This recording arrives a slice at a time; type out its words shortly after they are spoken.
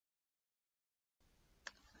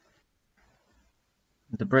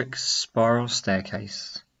the brick spiral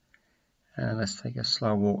staircase. Let's take a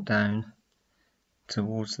slow walk down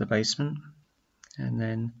towards the basement, and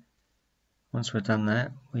then once we're done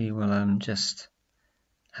that, we will just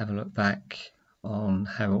have a look back on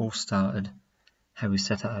how it all started, how we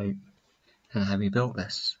set it out, and how we built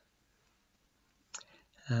this.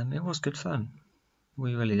 It was good fun.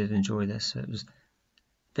 We really did enjoy this. It was a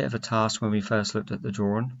bit of a task when we first looked at the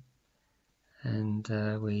drawing, and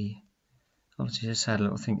we obviously just had a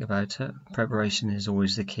little think about it. Preparation is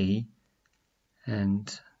always the key,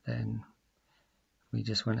 and then we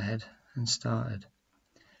just went ahead and started.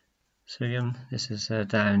 So again, this is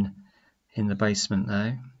down in the basement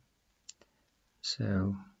now.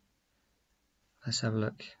 So let's have a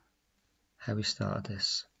look how we started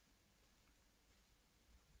this.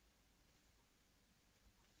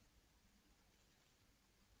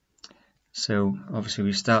 So obviously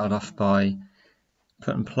we started off by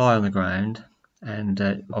putting ply on the ground, and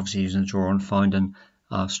obviously using the drawing, finding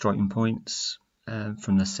our striking points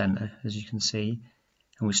from the centre, as you can see,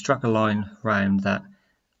 and we struck a line round that,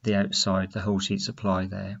 the outside, the whole sheets of ply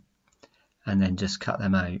there, and then just cut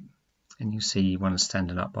them out, and you see one is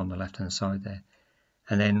standing up on the left hand side there.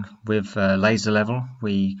 And then with laser level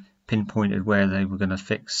we pinpointed where they were going to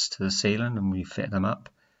fix to the ceiling, and we fit them up.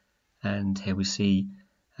 And here we see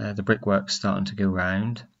the brickwork starting to go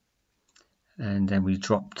round, and then we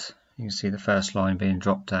dropped, you can see the first line being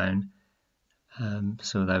dropped down,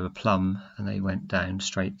 so they were plumb and they went down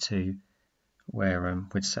straight to where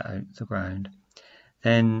we'd set out the ground.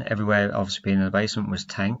 Then everywhere, obviously being in the basement, was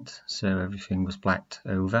tanked, so everything was blacked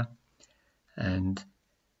over, and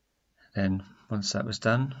then once that was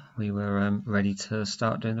done, we were ready to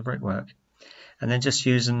start doing the brickwork. And then just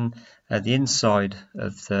using the inside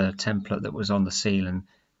of the template that was on the ceiling,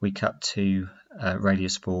 we cut two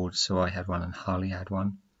radius boards. So I had one and Harley had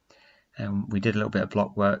one, and we did a little bit of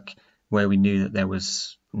block work where we knew that there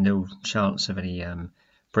was no chance of any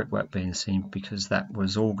brickwork being seen, because that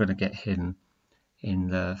was all going to get hidden in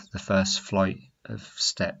the first flight of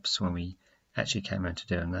steps when we actually came around to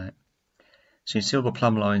doing that. So you see all the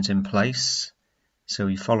plumb lines in place, so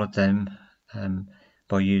we followed them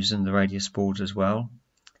by using the radius boards as well,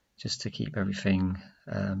 just to keep everything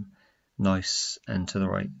nice and to the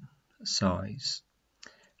right size.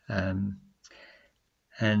 And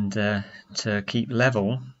to keep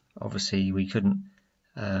level, obviously we couldn't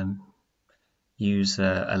use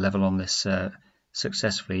a level on this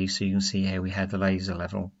successfully, so you can see here we had the laser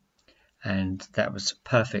level, and that was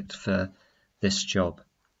perfect for this job.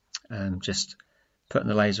 Just putting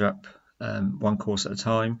the laser up one course at a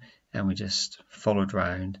time, and we just followed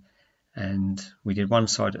round, and we did one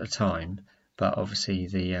side at a time, but obviously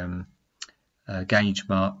the gauge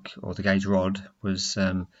mark, or the gauge rod, was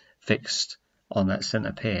fixed on that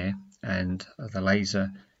centre pier, and the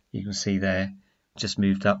laser, you can see there, just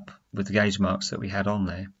moved up with the gauge marks that we had on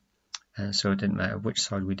there, and so it didn't matter which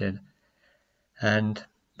side we did. And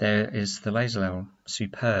there is the laser level,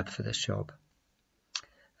 superb for this job.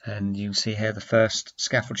 And you can see here the first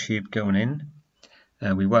scaffold tube going in.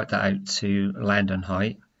 We worked that out to landing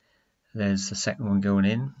height. There's the second one going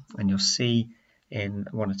in, and you'll see in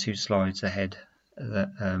one or two slides ahead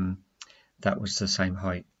that that was the same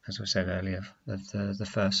height, as I said earlier, of the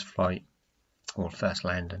first flight, or first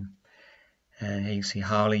landing. And here you see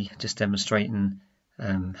Harley just demonstrating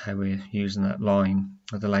how we're using that line,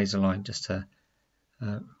 or the laser line, just to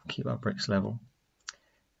keep our bricks level.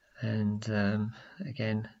 And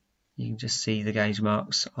again, you can just see the gauge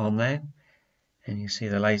marks on there, and you see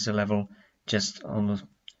the laser level just on the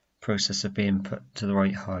process of being put to the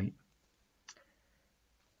right height.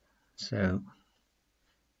 So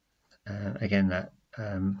again, that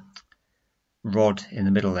rod in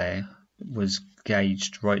the middle there was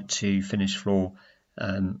gauged right to finished floor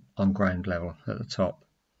on ground level at the top.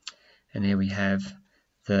 And here we have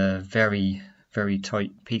the very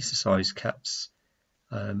tight pizza size cuts,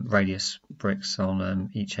 radius bricks on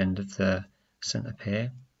each end of the centre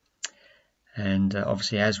pier. And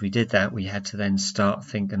obviously as we did that, we had to then start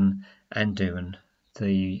thinking and doing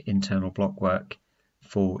the internal block work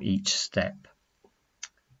for each step.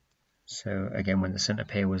 So again, when the centre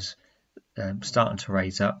pier was starting to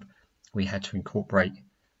raise up, we had to incorporate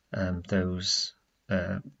those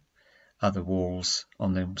other walls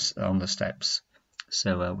on the steps,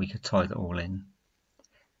 so we could tie that all in.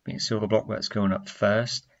 You can see all the blockwork's going up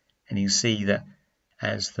first, and you can see that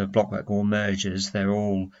as the blockwork all merges, they're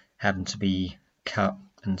all having to be cut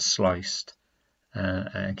and sliced,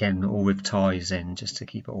 again all with ties in, just to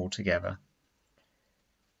keep it all together.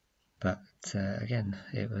 But again,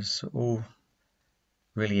 it was all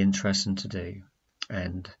really interesting to do,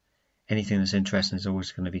 and anything that's interesting is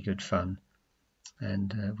always going to be good fun,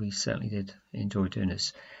 and we certainly did enjoy doing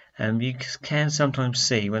this. You can sometimes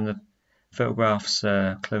see when the photographs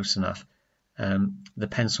are close enough the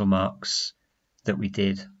pencil marks that we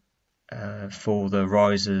did for the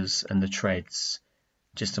risers and the treads,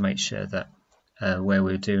 just to make sure that where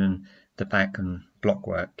we were doing the back and block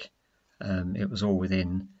work, it was all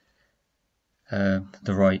within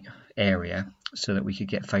the right area, so that we could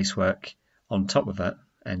get face work on top of it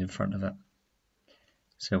and in front of it.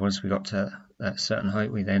 So once we got to that certain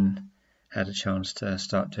height, we then had a chance to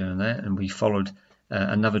start doing that, and we followed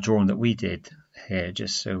another drawing that we did here,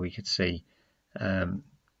 just so we could see,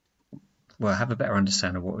 well, have a better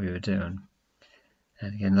understanding of what we were doing.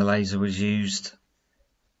 And again, the laser was used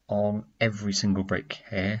on every single brick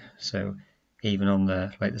here, so even on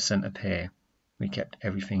the centre pier, we kept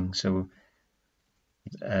everything so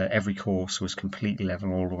every course was completely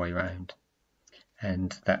level all the way around,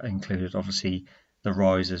 and that included obviously the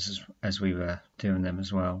risers as we were doing them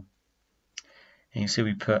as well. And you see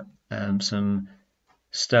we put some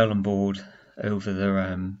sterling board over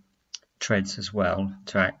the treads as well,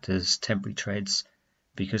 to act as temporary treads,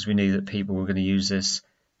 because we knew that people were going to use this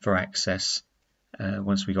for access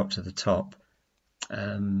once we got to the top,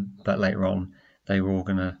 but later on they were all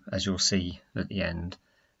going to, as you'll see at the end,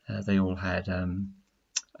 they all had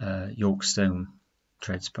York stone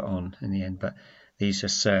treads put on in the end, but these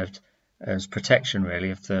just served as protection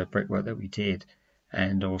really of the brickwork that we did,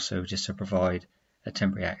 and also just to provide a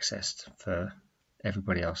temporary access for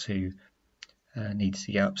everybody else who needed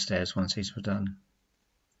to get upstairs once these were done.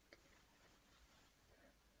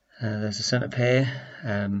 There's the centre pier,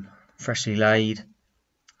 freshly laid,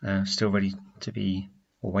 still ready to be,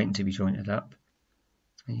 or waiting to be jointed up.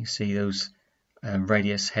 And you see those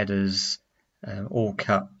radius headers all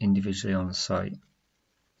cut individually on the site.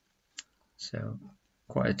 So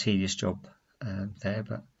quite a tedious job there,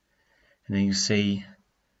 but and then you see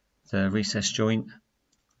the recess joint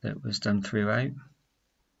that was done throughout.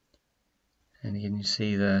 And again you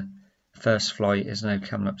see the first flight is now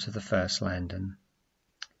coming up to the first landing.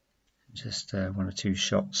 Just one or two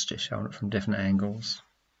shots just showing it from different angles.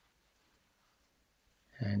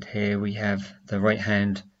 And here we have the right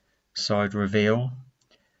hand side reveal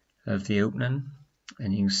of the opening,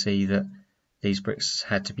 and you can see that these bricks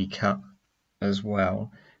had to be cut as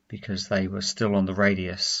well because they were still on the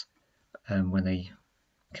radius when they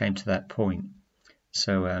came to that point.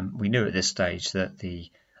 So we knew at this stage that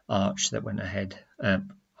the arch that went ahead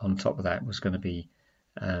on top of that was going to be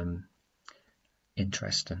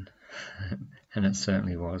interesting, and it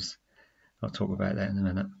certainly was. I'll talk about that in a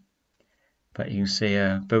minute. But you can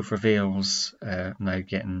see both reveals now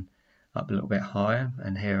getting up a little bit higher,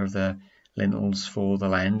 and here are the lintels for the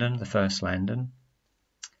landing, the first landing.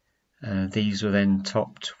 These were then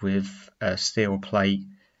topped with a steel plate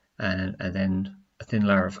and then a thin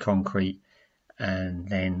layer of concrete, and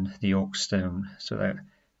then the York stone, so they're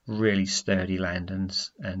really sturdy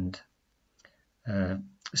landings and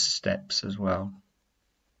steps as well.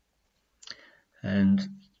 And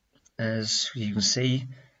as you can see,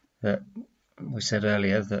 that we said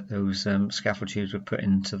earlier that those scaffold tubes were put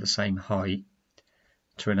into the same height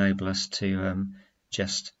to enable us to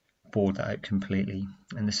just board that out completely.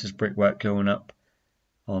 And this is brickwork going up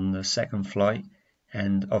on the second flight,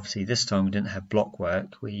 and obviously this time we didn't have block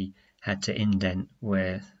work, we had to indent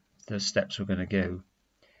where the steps were going to go.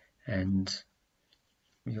 And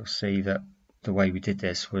you'll see that the way we did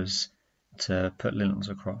this was to put lintels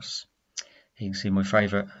across. You can see my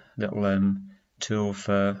favourite little tool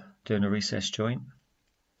for doing a recess joint,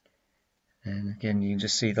 and again you can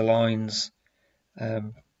just see the lines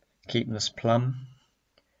keeping us plumb.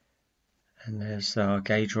 And there's our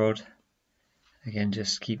gauge rod, again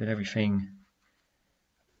just keeping everything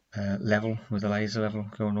level with the laser level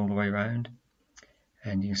going all the way around.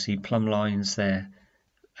 And you can see plumb lines there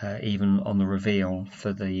even on the reveal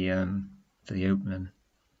for the opening.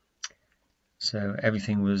 So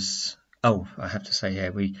everything was, oh, I have to say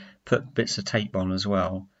here, we put bits of tape on as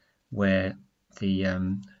well where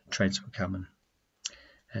the treads were coming.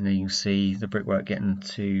 And then you can see the brickwork getting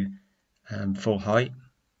to full height,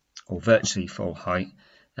 or virtually full height,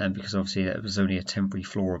 because obviously it was only a temporary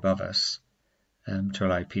floor above us to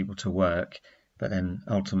allow people to work. But then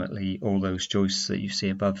ultimately all those joists that you see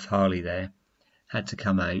above Harley there had to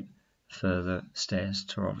come out for the stairs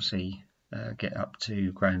to obviously get up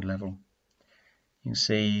to ground level. You can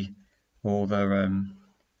see all the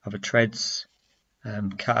other treads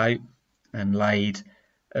cut out and laid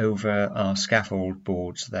over our scaffold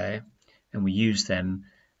boards there, and we used them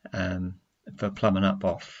for plumbing up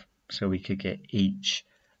off, so we could get each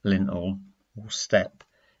lintel or step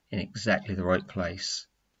in exactly the right place.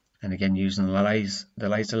 And again, using the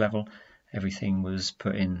laser level, everything was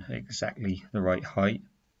put in exactly the right height.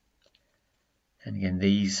 And again,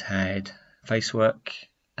 these had facework,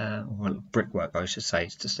 well, brickwork I should say,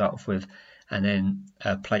 to start off with, and then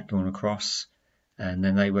a plate going across, and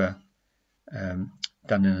then they were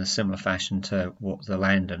done in a similar fashion to what the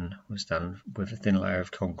landing was done, with a thin layer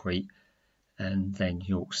of concrete and then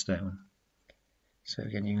York stone. So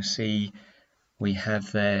again, you can see we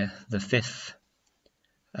have there the fifth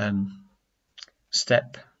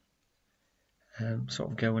step sort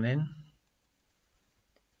of going in,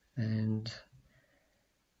 and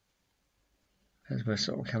as we're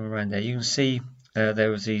sort of coming around there, you can see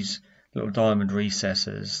there was these little diamond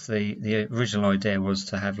recesses. The original idea was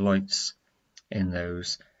to have lights in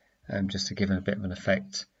those, just to give it a bit of an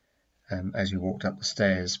effect as you walked up the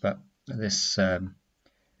stairs, but this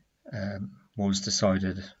was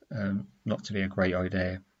decided not to be a great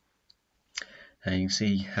idea. And you can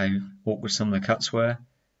see how awkward some of the cuts were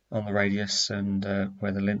on the radius and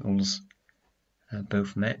where the lintels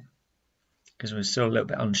both met, because we were still a little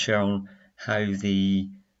bit unsure on how the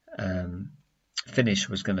finish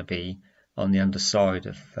was going to be on the underside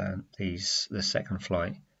of the second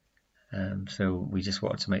flight. So we just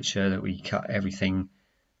wanted to make sure that we cut everything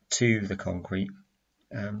to the concrete,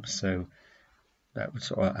 so that would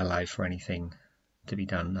sort of allow for anything to be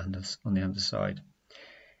done on the underside.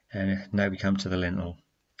 And now we come to the lintel,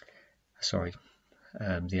 sorry,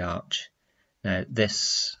 the arch. Now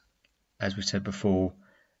this, as we said before,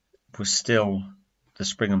 was still, the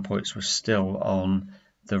spring and points were still on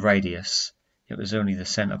the radius. It was only the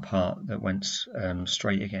centre part that went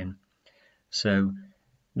straight again. So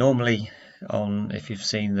normally, if you've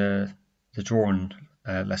seen the drawing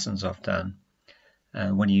lessons I've done,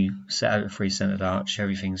 when you set out a three-centered arch,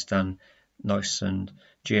 everything's done nice and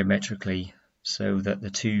geometrically, so that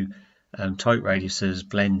the two tight radiuses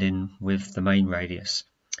blend in with the main radius.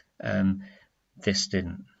 This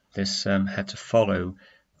didn't. This had to follow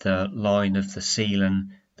the line of the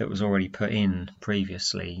ceiling that was already put in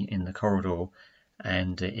previously in the corridor,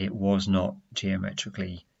 and it was not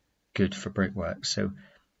geometrically good for brickwork. So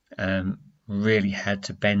really had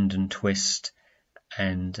to bend and twist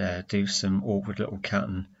and do some awkward little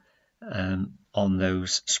cutting on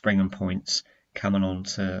those spring and points coming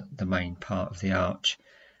onto the main part of the arch.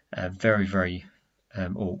 Very, very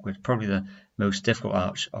awkward. Probably the most difficult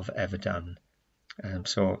arch I've ever done.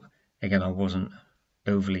 So again, I wasn't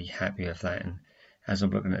overly happy with that, and as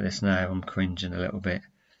I'm looking at this now, I'm cringing a little bit.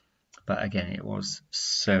 But again, it was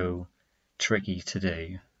so tricky to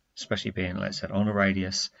do, especially being, let's say, on a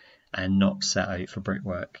radius and not set out for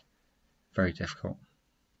brickwork. Very difficult.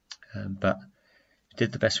 But we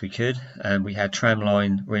did the best we could. We had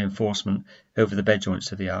tramline reinforcement over the bed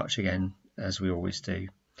joints of the arch again, as we always do.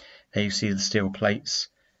 There you see the steel plates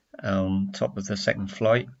on top of the second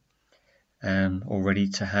flight, all ready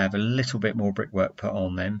to have a little bit more brickwork put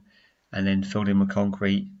on them, and then filled in with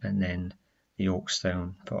concrete, and then the York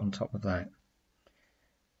stone put on top of that.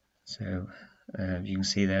 So you can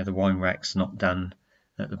see there the wine rack's not done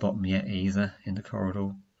at the bottom yet either in the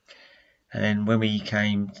corridor. And then when we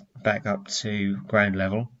came back up to ground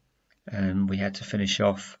level, we had to finish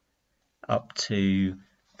off up to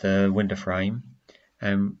the window frame.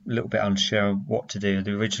 A little bit unsure what to do.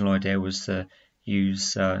 The original idea was to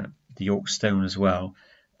use the York stone as well,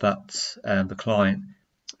 but the client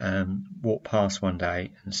walked past one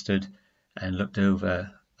day and stood and looked over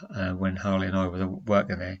when Harley and I were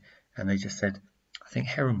working there, and they just said, I think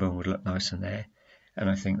herringbone would look nice in there. And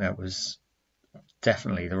I think that was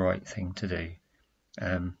definitely the right thing to do.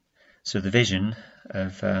 So the vision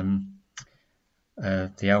of the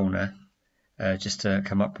owner, just to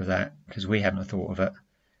come up with that, because we hadn't thought of it,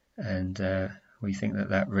 and we think that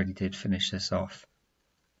that really did finish this off.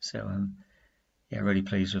 So yeah, really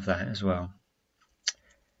pleased with that as well.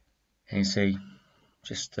 And you see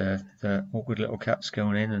just the awkward little cuts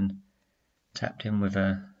going in and tapped in with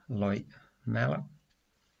a light mallet.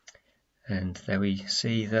 And there we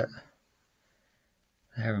see that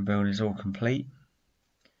the herringbone is all complete,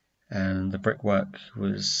 and the brickwork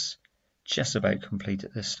was just about complete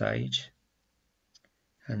at this stage.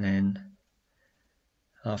 And then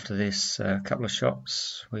after this couple of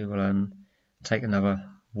shots, we will take another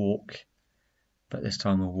walk, but this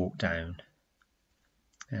time we'll walk down,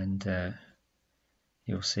 and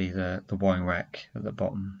you'll see the wine rack at the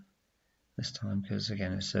bottom this time, because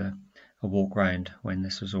again it's a walk round when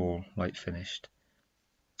this was all like finished.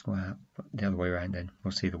 Well, the other way around then,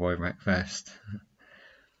 we'll see the wine rack first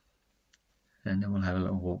and then we'll have a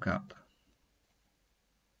little walk up.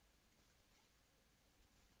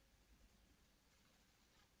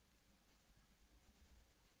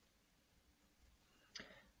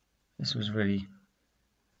 this was really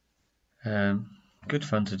good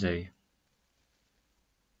fun to do.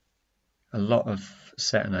 A lot of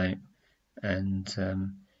setting out,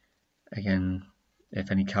 and again, if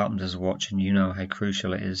any carpenters are watching, you know how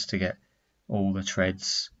crucial it is to get all the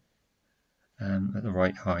treads at the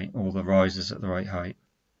right height, all the risers at the right height.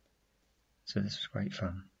 So this was great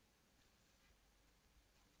fun.